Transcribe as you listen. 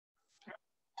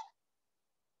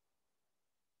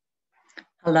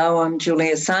Hello, I'm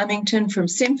Julia Symington from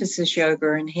Synthesis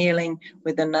Yoga and Healing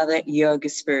with another Yoga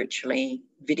Spiritually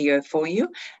video for you.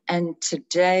 And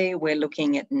today we're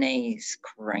looking at knees,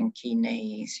 cranky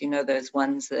knees. You know, those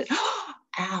ones that,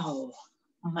 ow,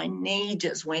 my knee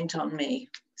just went on me.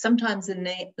 Sometimes the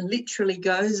knee literally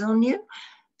goes on you.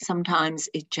 Sometimes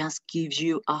it just gives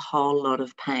you a whole lot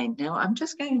of pain. Now, I'm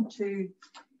just going to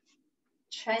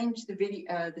change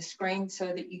the screen so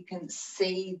that you can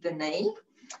see the knee.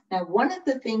 Now, one of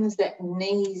the things that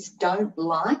knees don't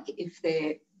like if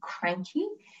they're cranky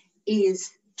is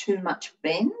too much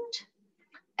bend,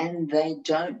 and they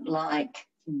don't like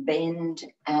bend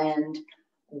and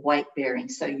weight bearing.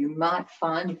 So you might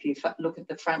find if you look at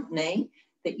the front knee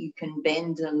that you can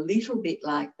bend a little bit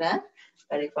like that,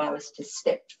 but if I was to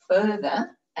step further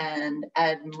and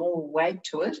add more weight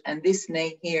to it, and this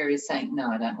knee here is saying,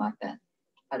 no, I don't like that.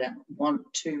 I don't want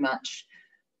too much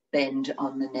bend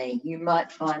on the knee. You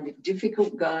might find it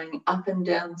difficult going up and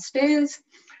down stairs.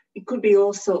 It could be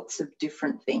all sorts of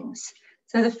different things.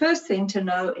 So the first thing to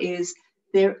know is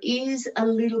there is a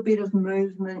little bit of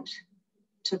movement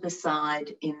to the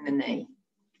side in the knee.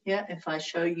 Yeah, if I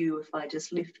show you, if I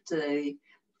just lift the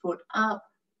foot up,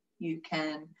 you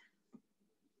can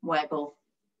waggle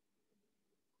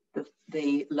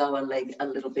the lower leg a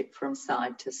little bit from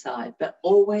side to side, but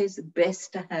always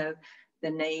best to have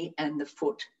the knee and the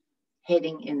foot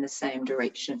heading in the same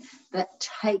direction. That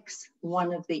takes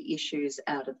one of the issues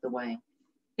out of the way.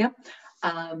 Yep.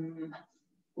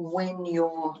 When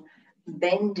you're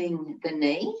bending the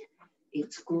knee,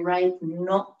 it's great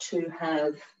not to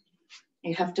have,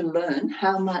 you have to learn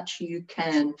how much you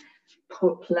can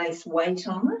place weight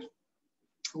on it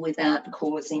without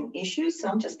causing issues. So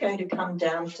I'm just going to come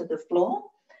down to the floor.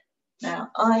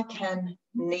 Now I can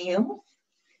kneel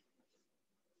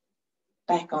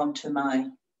back onto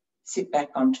sit back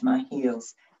onto my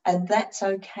heels, and that's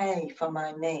okay for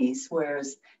my knees,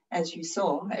 whereas as you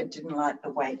saw, I didn't like the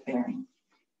weight bearing.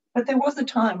 But there was a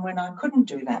time when I couldn't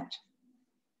do that.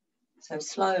 So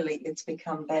slowly it's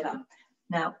become better.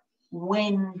 Now,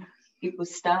 when it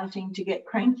was starting to get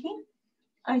cranky,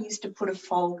 I used to put a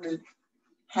folded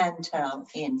hand towel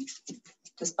in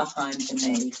just behind the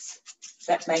knees.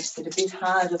 That makes it a bit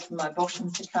harder for my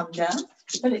bottom to come down,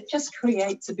 but it just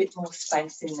creates a bit more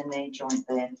space in the knee joint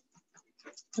there.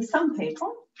 For some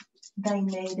people, they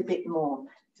need a bit more.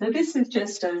 So this is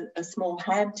just a small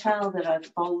hand towel that I've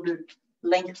folded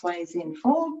lengthways in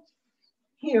form.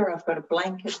 Here I've got a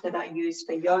blanket that I use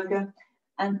for yoga,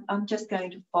 and I'm just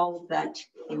going to fold that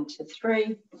into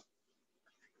 3.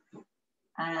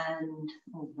 And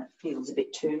that feels a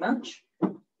bit too much,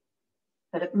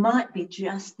 but it might be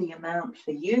just the amount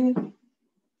for you,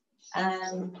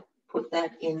 and put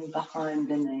that in behind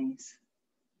the knees.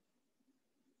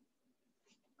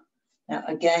 Now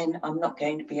again, I'm not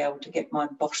going to be able to get my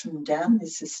bottom down.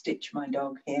 This is Stitch, my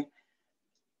dog here,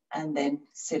 and then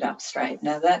sit up straight.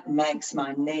 Now that makes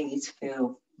my knees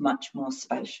feel much more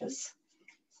spacious.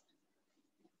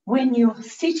 When you're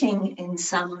sitting in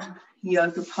some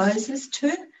yoga poses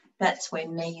too, that's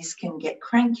when knees can get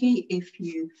cranky. If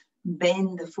you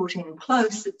bend the foot in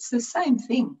close, it's the same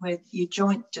thing where your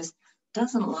joint just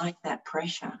doesn't like that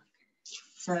pressure.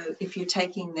 So if you're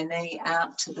taking the knee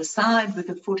out to the side with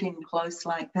the foot in close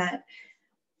like that,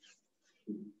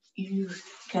 you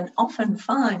can often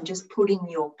find just putting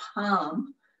your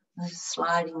palm,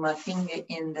 sliding my finger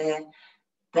in there,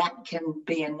 that can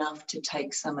be enough to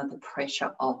take some of the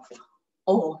pressure off.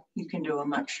 Or you can do a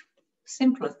much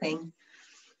simpler thing,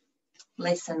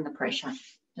 lessen the pressure.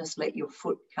 Just let your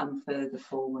foot come further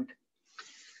forward.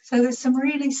 So there's some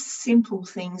really simple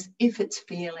things. If it's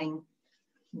feeling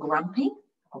grumpy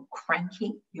or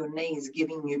cranky, your knee is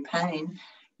giving you pain,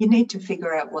 you need to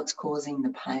figure out what's causing the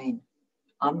pain.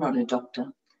 I'm not a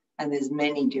doctor, and there's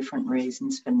many different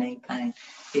reasons for knee pain.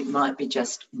 It might be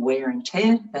just wear and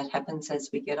tear that happens as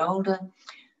we get older.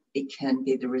 It can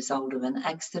be the result of an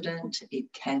accident.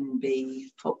 It can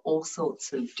be for all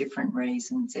sorts of different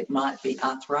reasons. It might be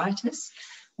arthritis.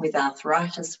 With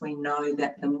arthritis, we know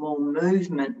that the more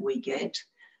movement we get,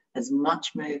 as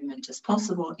much movement as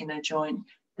possible in a joint,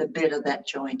 the better that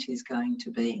joint is going to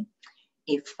be.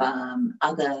 If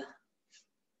other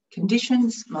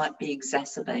conditions might be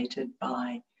exacerbated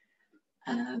by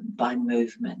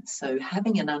movement. So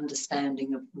having an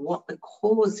understanding of what the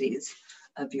cause is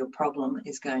of your problem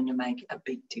is going to make a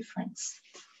big difference.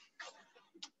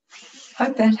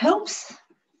 Hope that helps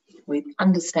with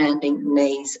understanding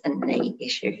knees and knee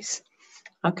issues.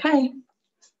 Okay,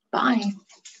 bye.